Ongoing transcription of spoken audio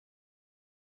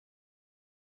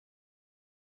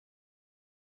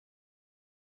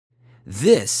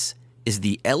This is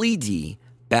the LED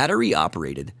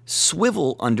battery-operated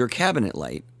swivel under cabinet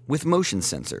light with motion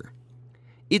sensor.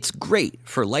 It's great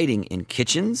for lighting in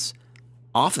kitchens,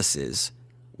 offices,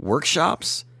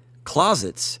 workshops,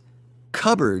 closets,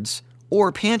 cupboards,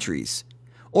 or pantries,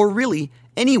 or really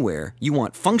anywhere you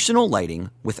want functional lighting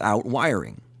without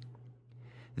wiring.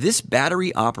 This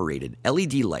battery-operated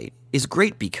LED light is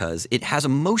great because it has a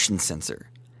motion sensor,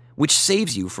 which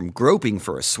saves you from groping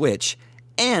for a switch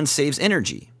and saves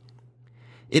energy.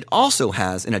 It also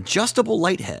has an adjustable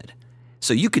light head,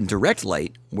 so you can direct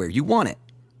light where you want it.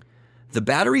 The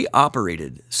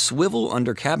battery-operated swivel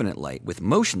under cabinet light with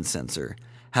motion sensor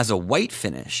has a white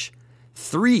finish,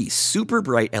 3 super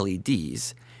bright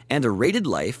LEDs, and a rated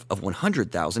life of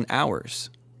 100,000 hours.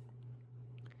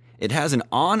 It has an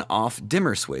on-off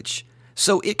dimmer switch,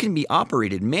 so it can be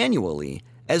operated manually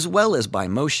as well as by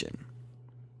motion.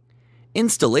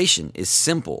 Installation is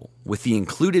simple with the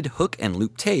included hook and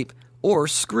loop tape or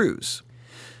screws.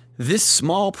 This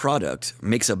small product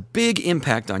makes a big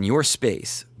impact on your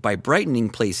space by brightening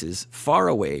places far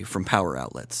away from power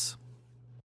outlets.